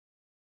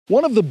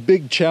One of the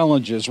big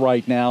challenges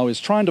right now is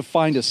trying to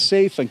find a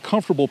safe and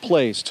comfortable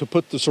place to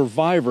put the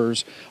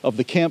survivors of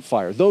the Camp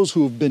Fire, those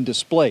who have been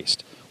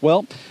displaced.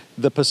 Well,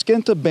 the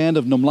Paskenta Band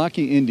of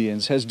Numlaki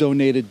Indians has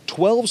donated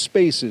 12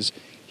 spaces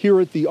here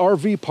at the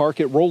RV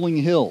park at Rolling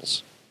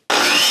Hills.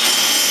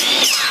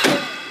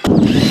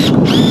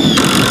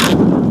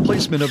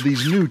 Placement of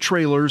these new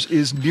trailers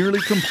is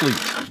nearly complete.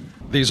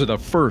 These are the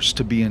first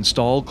to be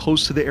installed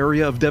close to the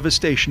area of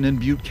devastation in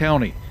Butte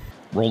County.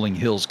 Rolling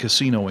Hills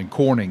Casino in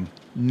Corning,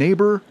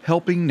 neighbor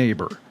helping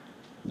neighbor.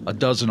 A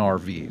dozen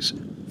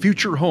RVs,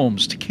 future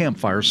homes to Camp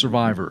Fire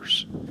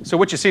survivors. So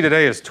what you see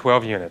today is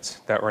 12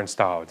 units that were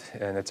installed,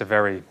 and it's a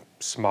very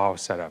small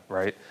setup,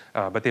 right?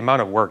 But the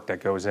amount of work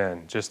that goes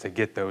in just to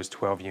get those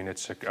 12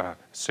 units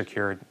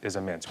secured is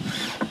immense.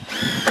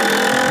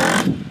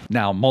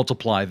 Now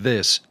multiply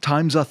this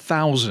times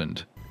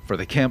 1,000 for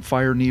the Camp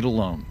Fire need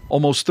alone.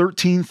 Almost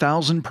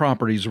 13,000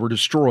 properties were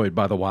destroyed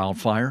by the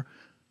wildfire.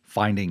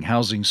 Finding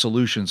housing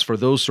solutions for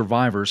those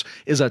survivors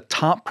is a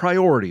top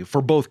priority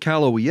for both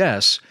Cal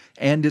OES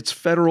and its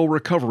federal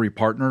recovery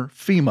partner,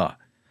 FEMA.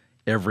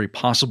 Every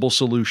possible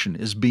solution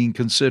is being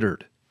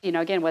considered. You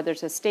know, again, whether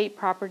it's a state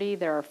property,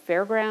 there are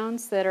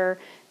fairgrounds that are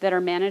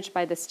managed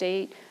by the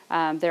state.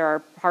 There are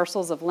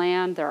parcels of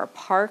land. There are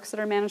parks that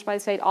are managed by the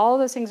state. All of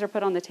those things are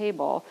put on the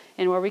table,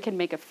 and where we can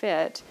make a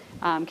fit,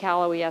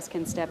 Cal OES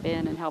can step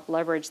in and help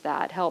leverage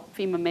that, help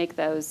FEMA make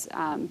those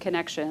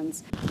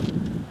connections.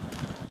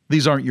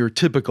 These aren't your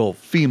typical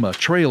FEMA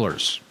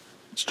trailers.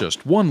 It's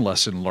just one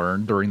lesson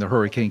learned during the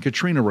Hurricane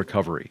Katrina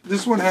recovery.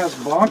 This one has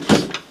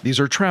bunks. These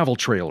are travel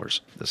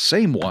trailers, the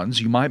same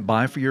ones you might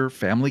buy for your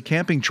family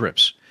camping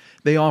trips.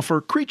 They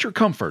offer creature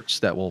comforts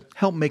that will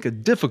help make a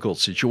difficult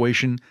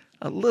situation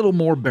a little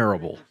more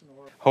bearable.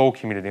 Whole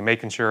community,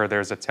 making sure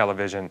there's a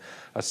television,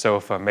 a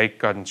sofa,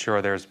 making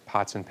sure there's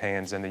pots and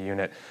pans in the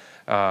unit.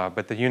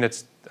 But the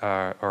units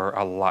are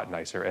a lot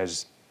nicer,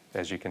 as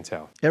you can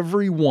tell.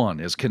 Every one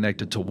is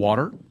connected to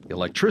water,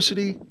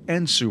 electricity,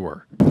 and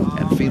sewer.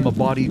 And FEMA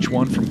bought each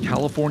one from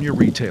California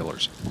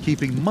retailers,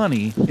 keeping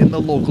money in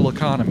the local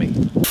economy.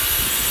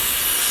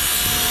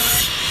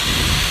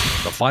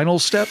 The final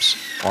steps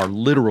are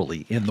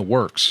literally in the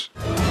works.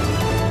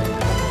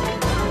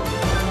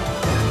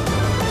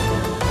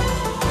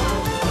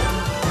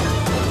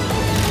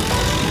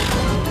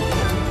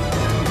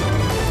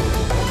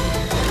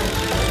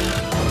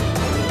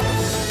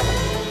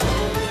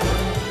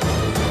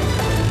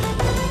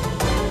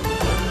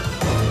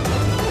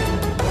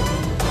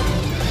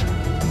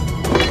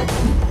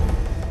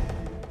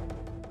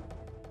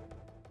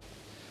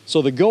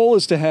 So the goal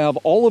is to have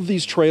all of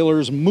these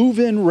trailers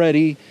move-in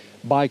ready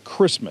by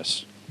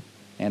Christmas.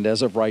 And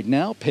as of right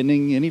now,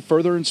 pending any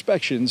further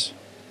inspections,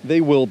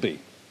 they will be.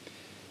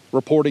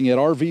 Reporting at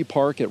RV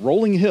Park at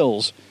Rolling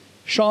Hills,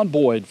 Sean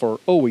Boyd for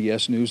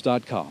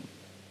OESnews.com.